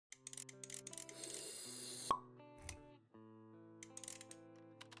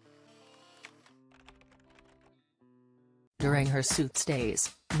During her suit stays,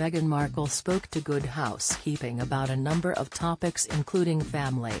 Meghan Markle spoke to Good Housekeeping about a number of topics including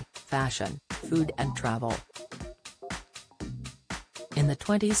family, fashion, food and travel. In the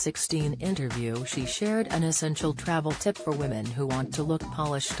 2016 interview she shared an essential travel tip for women who want to look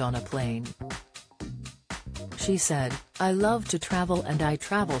polished on a plane. She said, "I love to travel and I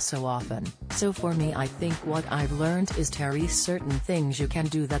travel so often, so for me I think what I've learned is there is certain things you can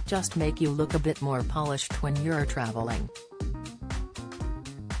do that just make you look a bit more polished when you're traveling."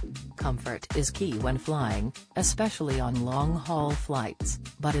 Comfort is key when flying, especially on long-haul flights,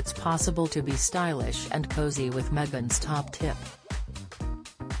 but it's possible to be stylish and cozy with Meghan's top tip.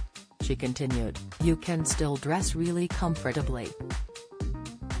 She continued, "You can still dress really comfortably.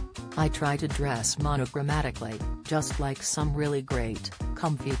 I try to dress monochromatically, just like some really great,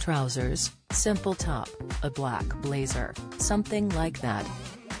 comfy trousers, simple top, a black blazer, something like that."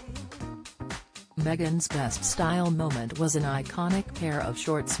 Meghan's best style moment was an iconic pair of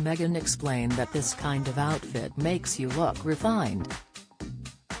shorts. Meghan explained that this kind of outfit makes you look refined.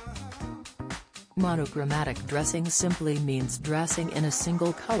 Monochromatic dressing simply means dressing in a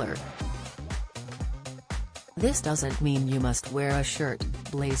single color. This doesn't mean you must wear a shirt,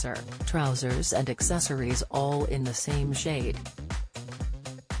 blazer, trousers and accessories all in the same shade.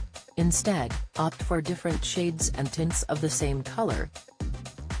 Instead, opt for different shades and tints of the same color.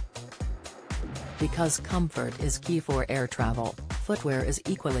 Because comfort is key for air travel, footwear is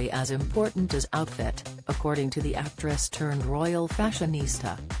equally as important as outfit, according to the actress-turned-royal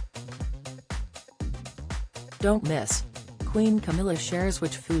fashionista. Don't miss. Queen Camilla shares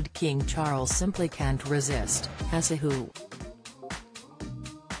which food King Charles simply can't resist, has who.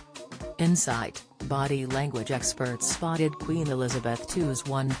 Insight, body language experts spotted Queen Elizabeth II's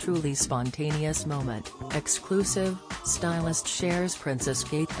one truly spontaneous moment. Exclusive, stylist shares Princess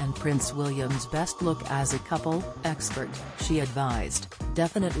Kate and Prince William's best look as a couple. Expert, she advised,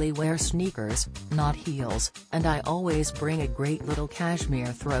 "Definitely wear sneakers, not heels, and I always bring a great little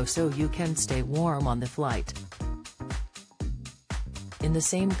cashmere throw so you can stay warm on the flight." In the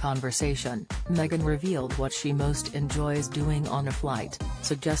same conversation, Meghan revealed what she most enjoys doing on a flight,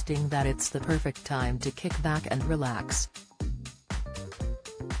 suggesting that it's the perfect time to kick back and relax.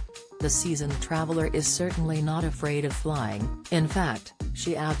 The seasoned traveler is certainly not afraid of flying, in fact,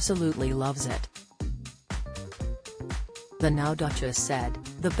 she absolutely loves it. The now Duchess said,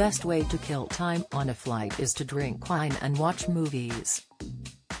 "The best way to kill time on a flight is to drink wine and watch movies.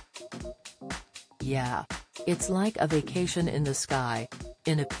 Yeah. It's like a vacation in the sky."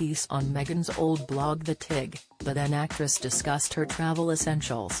 In a piece on Meghan's old blog The Tig, the then actress discussed her travel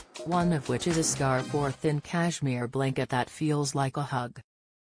essentials, one of which is a scarf or thin cashmere blanket that feels like a hug.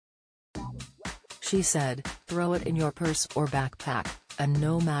 She said, "Throw it in your purse or backpack, and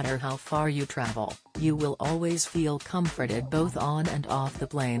no matter how far you travel, you will always feel comforted both on and off the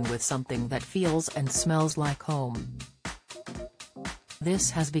plane with something that feels and smells like home.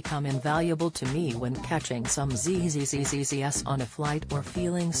 This has become invaluable to me when catching some ZZZZS on a flight or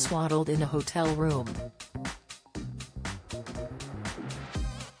feeling swaddled in a hotel room."